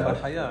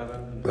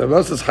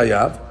 Rabbi says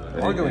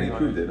Hayav. Arguing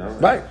on it.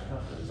 Right.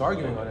 He's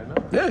arguing on it, no?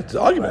 Yeah, it's an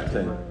argument.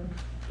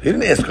 He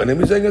didn't ask on him,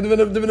 he's saying a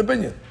different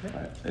opinion.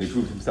 And he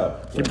proved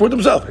himself. He proved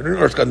himself. He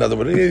didn't ask another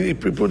one. He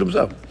proved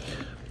himself.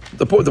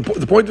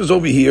 the point is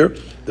over here.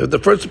 The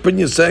first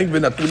opinion is saying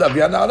v'natul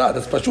avia na'ara.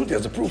 That's pashut. He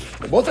has a proof.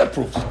 They both have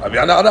proofs.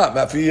 Avia na'ara.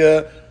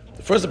 Mafi.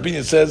 The first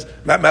opinion says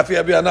mafi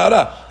avia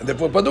na'ara, and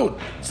therefore padut.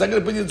 The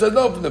second opinion says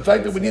no. From the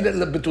fact that we need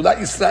a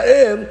betulat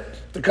Israel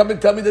to come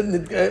and tell me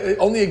that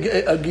only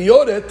a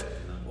giyoret.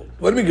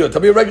 What do we go?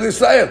 Tell me a regular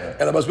Israel,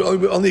 and it must be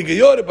only a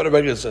giyoret, but a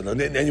regular Israel.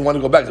 And you want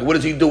to go back? So what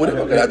does he do with it?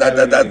 Okay, I'm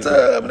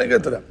going to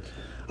get to that.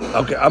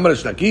 Okay, Amar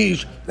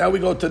Shlakish. Now we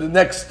go to the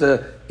next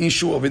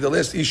issue of it, the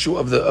last issue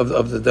of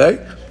the day.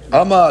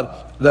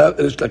 Amar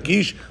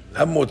Shlakish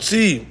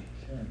Hamotzi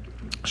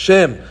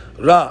Shem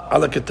Ra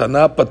Ala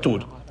Ketana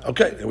Patur.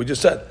 Okay, we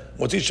just said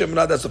Motzi Shem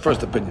Ra. That's the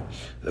first opinion.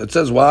 It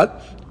says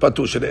what?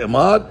 Patur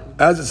Shneimar,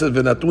 as it says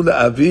V'natul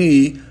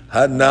Avi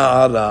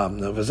HaNa'ara.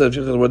 Now if it says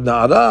the word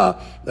Na'ara,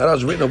 that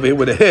is written over here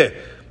with a he.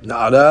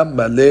 Na'ara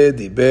Maleh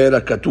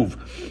Dibera Katuv.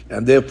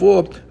 And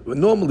therefore,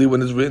 normally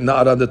when it's written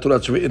Na'ara in the Torah,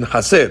 it's written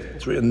Haser.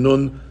 It's written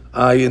Nun,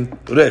 Ayin,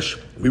 Resh.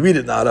 We read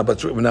it Na'ara, but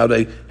it's written without a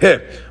he.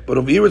 But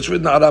over here it's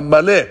written Na'ara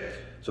Maleh.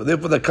 So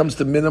therefore that comes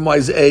to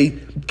minimize a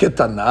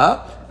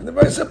Ketana. And they're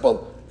very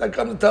simple. That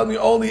comes to tell me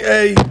only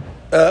a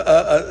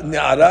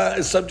Na'ara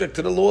is subject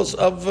to the laws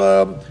of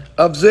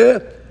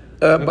Zeh,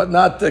 but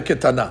not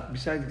Ketana.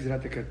 Besides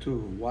Gzerat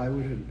HaKatuv, why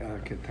would a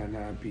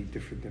Ketana be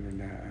different than a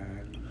Na'ara?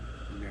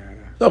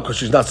 No, because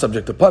she's not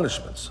subject to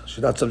punishments.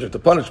 She's not subject to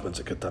punishments,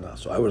 a Ketana.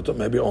 So I would have thought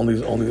maybe only.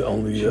 He's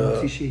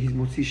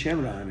Motzi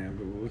Shem Ra.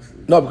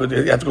 No, because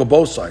you have to go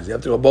both sides. You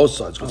have to go both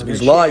sides. Because if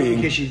he's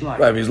lying,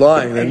 right, if he's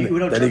lying,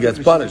 then he gets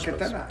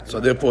punishment. So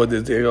therefore, and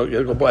that's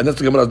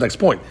the Gemara's next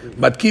point.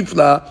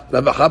 Matkifla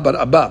Ravacha bar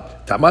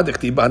Abba Tamad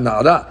Echtiba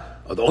Na'ara.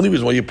 The only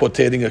reason why you're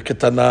potating a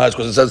Ketana is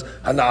because it says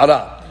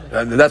Hana'ara.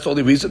 And that's the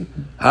only reason.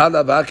 And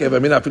if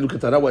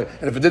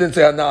it didn't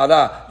say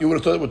Hana'ara, you would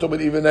have thought it was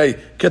talking even a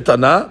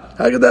Ketana.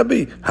 How could that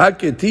be?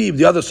 Haketiv,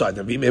 the other side.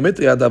 Let's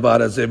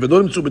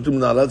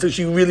say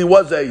she really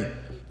was a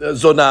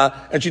Zonah,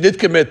 and she did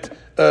commit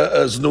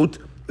Znut.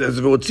 You're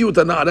going to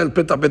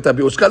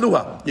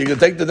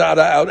take the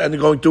Na'ara out and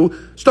you're going to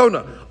stone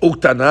her.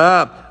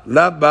 Uktana,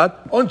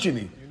 Labat,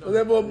 Onchini. So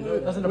therefore,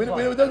 it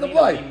doesn't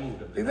apply.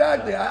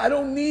 Exactly. I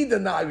don't need the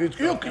Na'ara.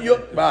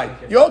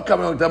 You're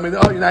coming along and telling me,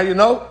 oh, now you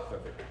know?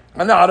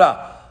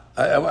 Na'ara.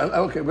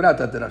 Okay, we're not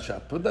that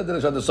derasha. Put that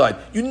derasha on the side.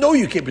 You know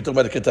you can't be talking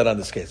about a ketana in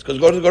this case. Because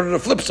go to the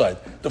flip side.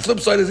 The flip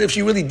side is if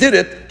she really did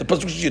it, the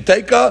pasuk says you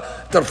take her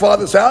to her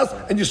father's house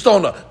and you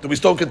stone her. Do we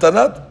stone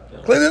ketana?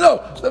 Clearly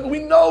no. So we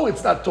know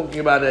it's not talking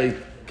about a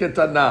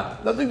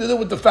ketana. Nothing to do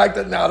with the fact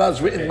that Na'ara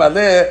is written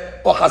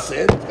maleh or chased.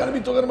 It's got to be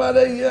talking about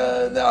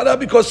a Na'ara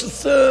because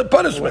it's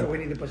punishment. We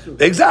need the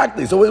pasuk.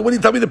 Exactly. So what do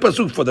you tell me the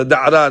pasuk for the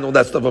Na'ara and all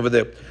that stuff over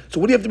there? So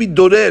what do you have to be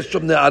doresh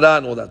from Na'ara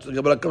and all that? So the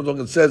Gemara comes along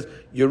and says,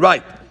 you're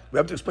right. We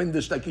have to explain the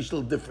Shtakish a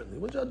little differently.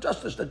 We'll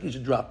just the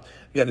Shtakish drop.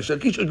 Yeah, the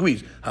Shtakish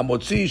agrees.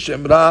 Hamotzi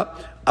Shemra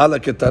ala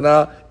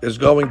Ketana is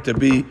going to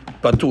be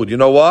patur. You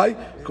know why?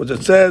 Because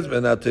it says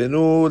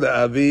Venatenu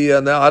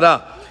la'avia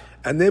Na'ara.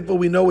 And therefore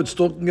we know it's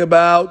talking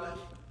about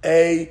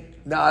a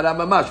Na'ara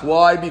Mamash.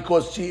 Why?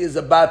 Because she is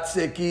a Bat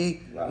Seki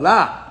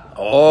La.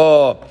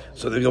 Oh,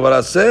 so the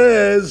Gemara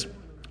says,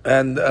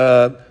 and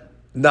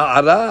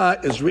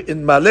Na'ara is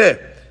written Maleh.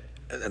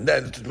 And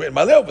then it's written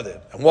Maleh over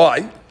there. And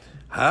why?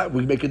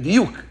 We make a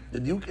diuk. The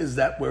diuk is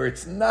that where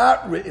it's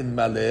not written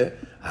Maleh,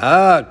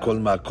 kol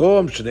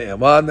makom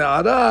shne'emar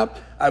Na'ara,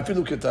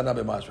 afilu ketana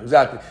b'mashma.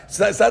 Exactly.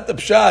 It's not the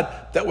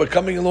pshat that we're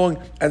coming along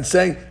and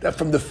saying that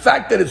from the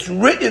fact that it's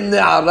written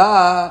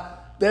Na'ara,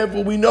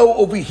 therefore we know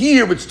over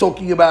here it's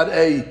talking about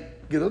a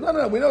Gidol.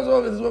 No, we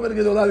know this woman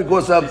Gidol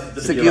because of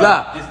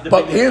Sekirah.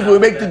 But here's where we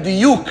make the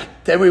diuk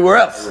to everywhere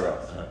else.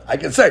 I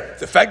can say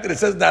the fact that it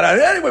says Na'ara.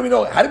 Anyway, we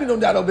know. How do we know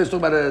Na'ara is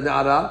talking about a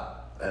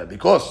Na'ara?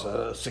 Because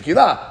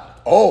Sekirah.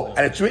 Oh,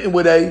 and it's written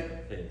with a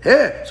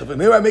hair. So from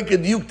here I make a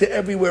diuk to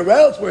everywhere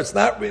else where it's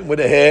not written with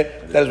a hair.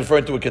 That is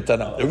referring to a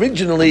ketana.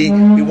 Originally,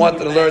 we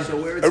wanted to learn.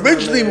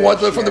 Originally, we wanted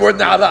to learn from the word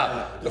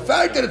na'ara. The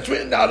fact that it's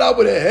written na'ara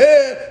with a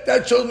hair,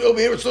 that shows me over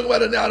here it's talking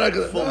about a na'ara.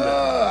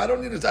 I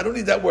don't need this. I don't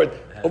need that word.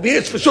 Over here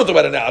it's for sure talking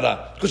about a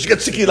na'ara because you get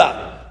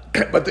sikila.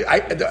 But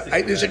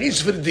there's an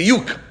issue for the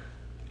diuk.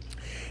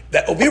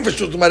 That over here for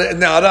sure talking about a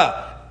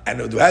na'ara.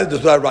 And how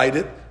does I write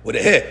it with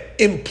a hair,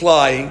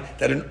 implying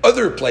that in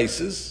other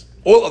places.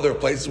 All other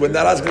places where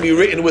Na'ara is going to be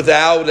written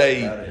without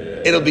a,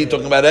 it'll be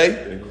talking about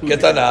a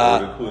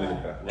ketana.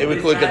 It will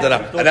include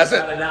ketana, and that's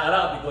it.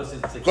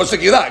 Because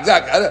Sekirah,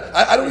 exactly.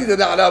 I don't need the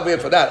Na'ara over here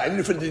for that. I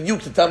need it for the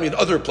diuk to tell me in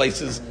other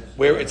places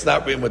where it's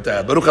not written with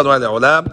that. Baruch Adonai Le'olam.